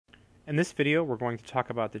In this video, we're going to talk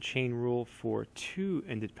about the chain rule for two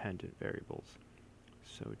independent variables.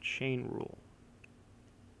 So, chain rule.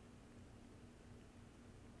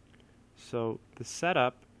 So, the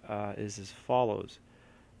setup is as follows.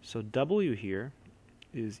 So, W here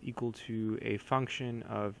is equal to a function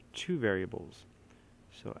of two variables.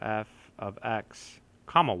 So, f of x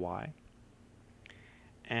comma y.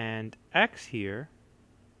 And x here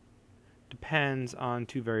depends on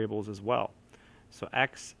two variables as well. So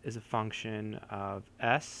x is a function of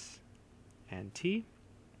s and t,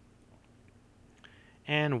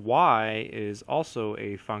 and y is also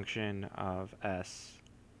a function of s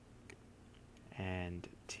and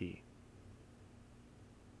t.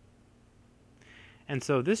 And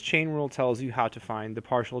so this chain rule tells you how to find the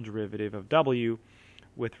partial derivative of w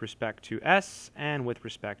with respect to s and with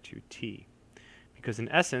respect to t. Because in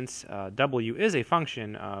essence, w is a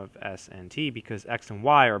function of s and t because x and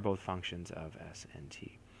y are both functions of s and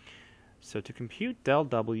t. So to compute del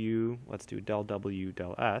w, let's do del w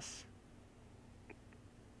del s.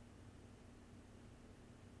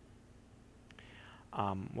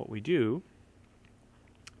 What we do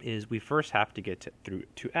is we first have to get through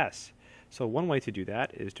to s. So one way to do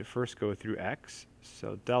that is to first go through x.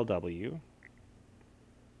 So del w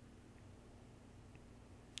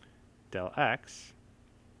del x,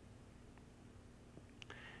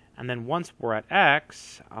 and then once we're at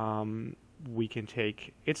x, we can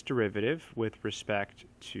take its derivative with respect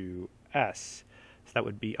to s. So that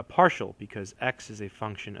would be a partial because x is a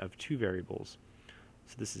function of two variables.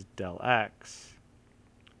 So this is del x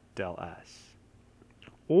del s.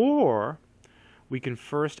 Or we can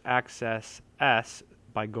first access s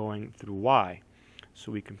by going through y.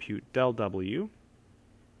 So we compute del w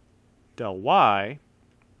del y.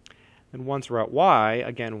 And once we're at y,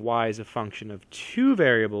 again, y is a function of two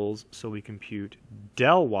variables, so we compute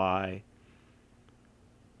del y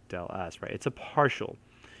del s, right? It's a partial.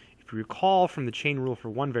 If you recall from the chain rule for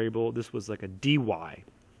one variable, this was like a dy.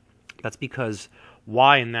 That's because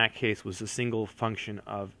y in that case was a single function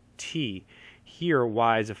of t. Here,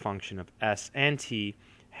 y is a function of s and t,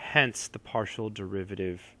 hence the partial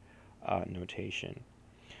derivative notation.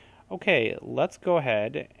 Okay, let's go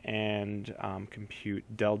ahead and compute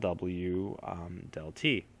del w del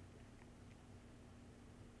t.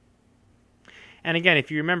 And again, if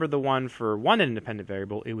you remember the one for one independent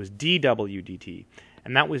variable, it was dw dt.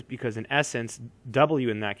 And that was because, in essence, w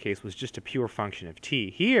in that case was just a pure function of t.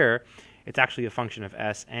 Here, it's actually a function of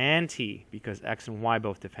s and t because x and y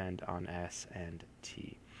both depend on s and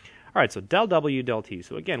t. All right, so del w del t.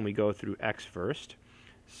 So again, we go through x first.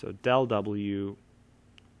 So del w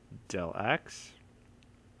del x,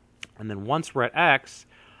 and then once we're at x,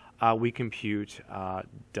 we compute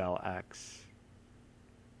del x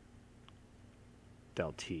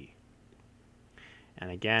del t.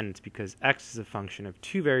 And again, it's because x is a function of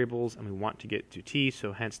two variables and we want to get to t,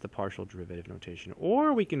 so hence the partial derivative notation.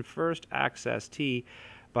 Or we can first access t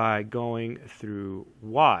by going through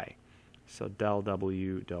y. So del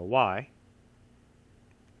w del y.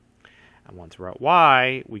 And once we're at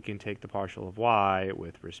y, we can take the partial of y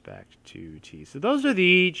with respect to t. So those are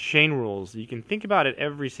the chain rules. You can think about it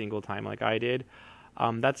every single time like I did.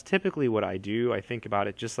 That's typically what I do. I think about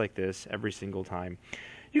it just like this every single time.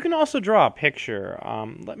 You can also draw a picture.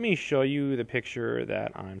 Let me show you the picture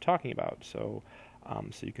that I'm talking about so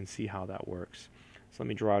you can see how that works. So let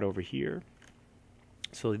me draw it over here.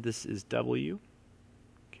 So this is w.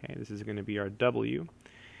 Okay, this is going to be our w.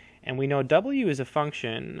 And we know w is a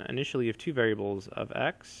function initially of two variables of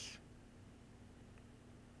x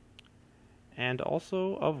and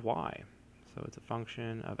also of y. So it's a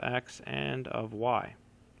function of x and of y.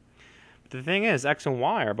 But the thing is, x and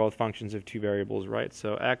y are both functions of two variables, right?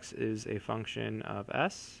 So x is a function of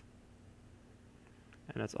s,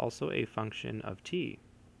 and it's also a function of t.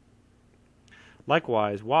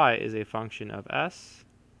 Likewise, y is a function of s,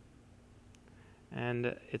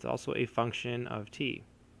 and it's also a function of t.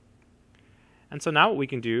 And so now what we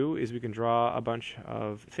can do is we can draw a bunch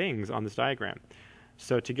of things on this diagram.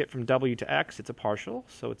 So to get from w to x, it's a partial,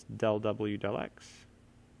 so it's del w del x.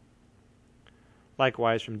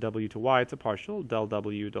 Likewise, from w to y, it's a partial, del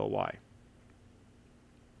w del y.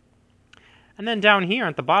 And then down here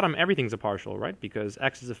at the bottom, everything's a partial, right? Because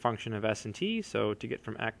x is a function of s and t, so to get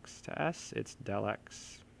from x to s, it's del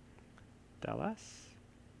x del s.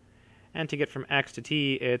 And to get from x to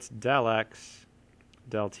t, it's del x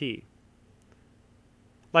del t.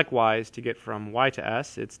 Likewise, to get from y to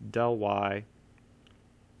s, it's del y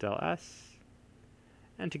del s.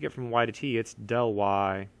 And to get from y to t, it's del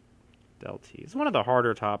y del t. It's one of the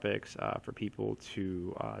harder topics for people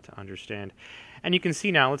to understand. And you can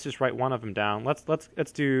see now, let's just write one of them down. Let's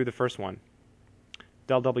do the first one,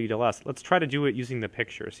 del w del s. Let's try to do it using the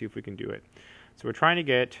picture, see if we can do it. So we're trying to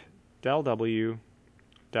get del w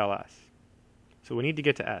del s. So we need to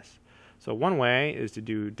get to s. So one way is to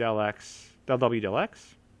do del w del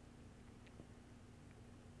x.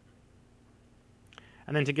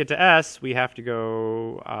 And then to get to s, we have to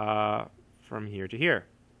go from here to here,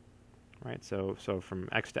 right? So from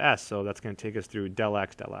x to s, so that's going to take us through del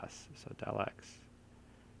x del s. So del x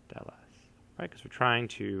del s, right? Because we're trying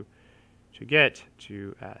to get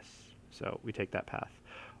to s. So we take that path.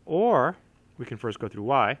 Or we can first go through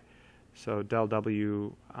y. So del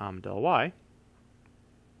w del y.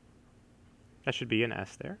 That should be an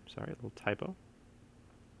s there. Sorry, a little typo.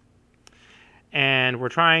 And we're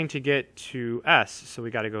trying to get to s, so we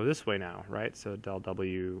got to go this way now, right? So del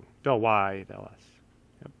w, del y, del s.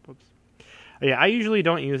 Yep, whoops. Yeah, I usually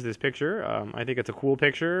don't use this picture. I think it's a cool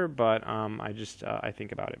picture, but I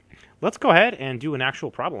think about it. Let's go ahead and do an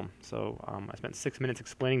actual problem. So I spent 6 minutes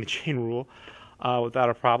explaining the chain rule without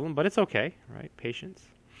a problem, but it's okay, right? Patience.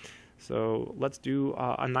 So let's do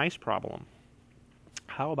a nice problem.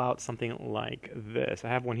 How about something like this? I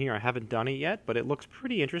have one here. I haven't done it yet, but it looks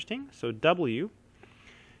pretty interesting. So w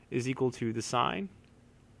is equal to the sine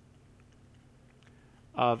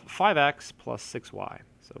of 5x plus 6y.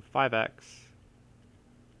 So 5x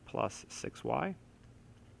plus 6y.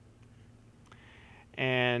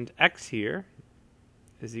 And x here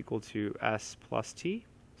is equal to s plus t.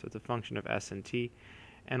 So it's a function of s and t.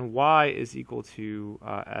 And y is equal to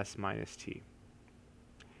s minus t.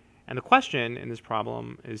 And the question in this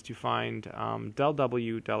problem is to find del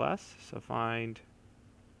w del s. So find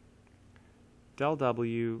del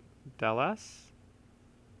w del s.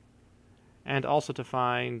 And also to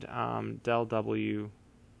find del w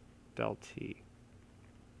del t.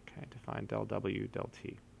 Okay, to find del w del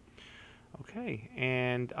t. Okay,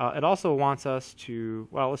 and it also wants us to,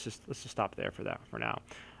 well, let's just stop there for now.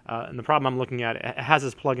 And the problem I'm looking at, it has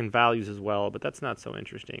its plug-in values as well, but that's not so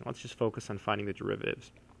interesting. Let's just focus on finding the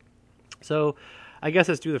derivatives. So I guess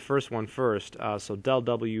let's do the first one first. So del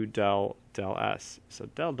w del s. So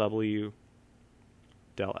del w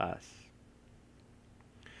del s.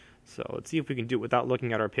 So let's see if we can do it without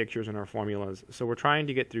looking at our pictures and our formulas. So we're trying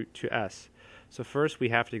to get through to s. So first we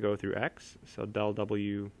have to go through x. So del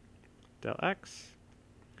w del x.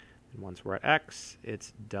 And once we're at x,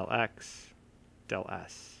 it's del x del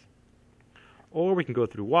s. Or we can go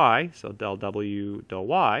through y. So del w del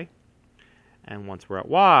y. And once we're at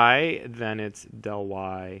y, then it's del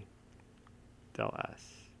y del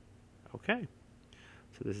s. Okay.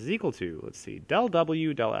 So this is equal to, let's see, del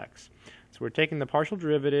w del x. So we're taking the partial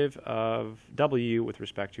derivative of w with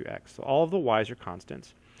respect to x. So all of the y's are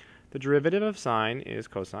constants. The derivative of sine is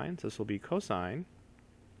cosine. So this will be cosine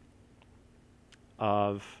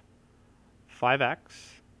of 5x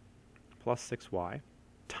plus 6y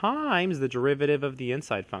times the derivative of the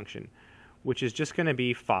inside function, which is just going to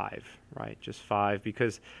be 5, right? Just 5,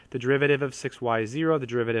 because the derivative of 6y is 0, the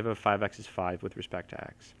derivative of 5x is 5 with respect to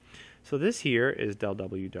x. So this here is del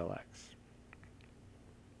w del x.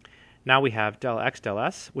 Now we have del x del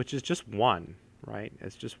s, which is just 1, right?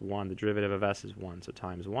 It's just 1. The derivative of s is 1, so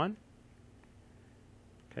times 1.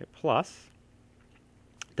 Okay, plus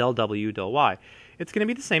del w del y. It's going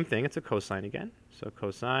to be the same thing. It's a cosine again. So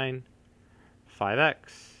cosine 5x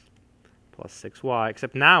plus 6y,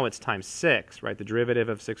 except now it's times 6, right? The derivative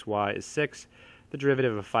of 6y is 6. The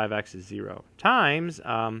derivative of 5x is 0, times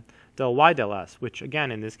del y del s, which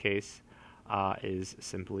again in this case is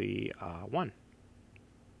simply 1.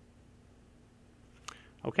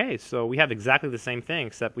 Okay, so we have exactly the same thing,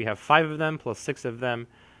 except we have 5 of them plus 6 of them,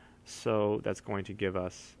 so that's going to give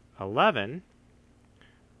us 11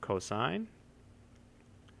 cosine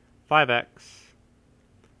 5x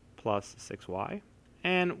plus 6y.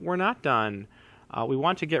 And we're not done. We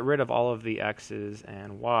want to get rid of all of the x's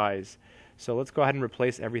and y's. So let's go ahead and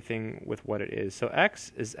replace everything with what it is. So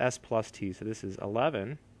x is s plus t. So this is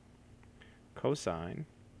 11 cosine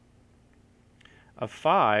of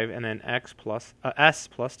 5, and then s plus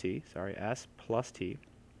t,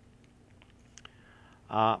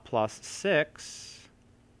 plus 6,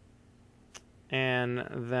 and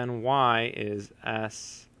then y is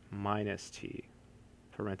s minus t,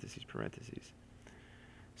 parentheses, parentheses.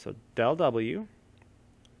 So del w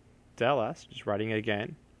del s, just writing it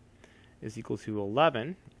again, is equal to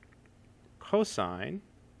 11 cosine,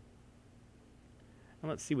 and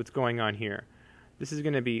let's see what's going on here. This is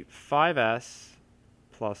going to be 5s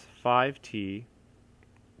plus 5t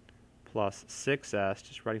plus 6s,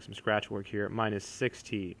 just writing some scratch work here, minus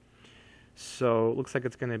 6t. So it looks like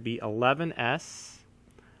it's going to be 11s.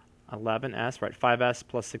 11s, right? 5s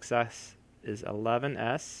plus 6s is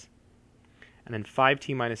 11s. And then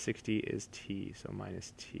 5t minus 60 is t, so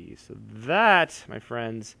minus t. So that, my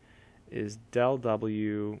friends, is del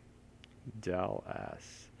w del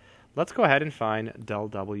s. Let's go ahead and find del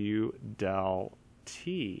w del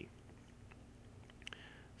t.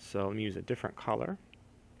 So let me use a different color.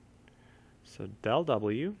 So del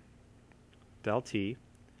w del t.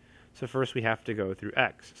 So first we have to go through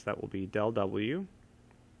x. So that will be del w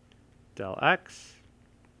del x.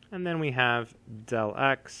 And then we have del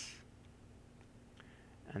x.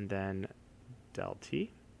 And then del t.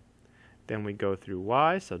 Then we go through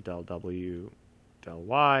y, so del w del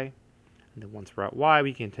y. And then once we're at y,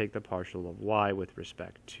 we can take the partial of y with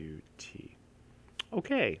respect to t.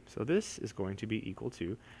 Okay, so this is going to be equal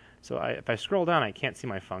to, so if I scroll down, I can't see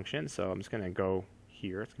my function, so I'm just going to go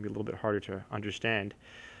here. It's going to be a little bit harder to understand.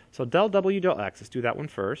 So del w del x, let's do that one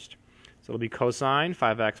first. So it'll be cosine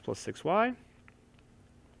 5x plus 6y.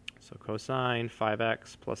 So cosine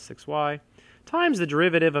 5x plus 6y times the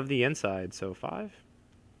derivative of the inside, so 5,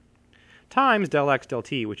 times del x del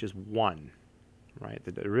t, which is 1. Right?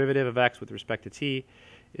 The derivative of x with respect to t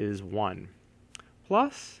is 1.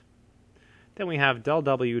 Plus, then we have del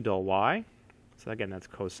w del y. So again, that's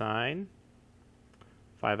cosine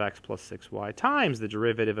 5x plus 6y times the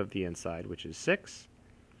derivative of the inside, which is 6.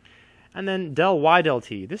 And then del y del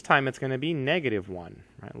t. This time it's going to be negative 1.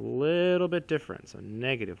 Right? A little bit different, so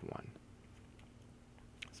negative 1.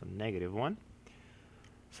 So negative 1.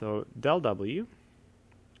 So del w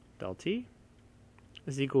del t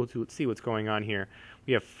is equal to, let's see what's going on here.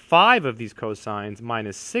 We have 5 of these cosines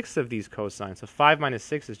minus 6 of these cosines. So 5 minus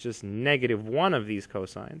 6 is just negative 1 of these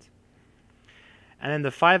cosines. And then the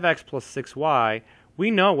 5x plus 6y, we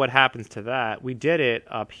know what happens to that. We did it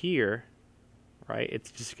up here, right?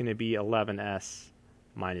 It's just going to be 11s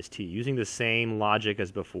minus t, using the same logic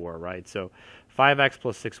as before, right? So 5x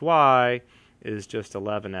plus 6y is just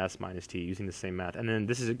 11s minus t, using the same math. And then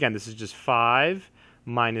this is, again, this is just 5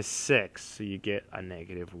 minus 6, so you get a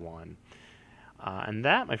negative 1. And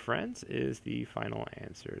that, my friends, is the final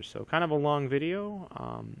answer. So kind of a long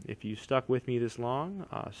video. If you stuck with me this long,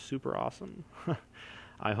 super awesome.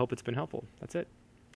 I hope it's been helpful. That's it.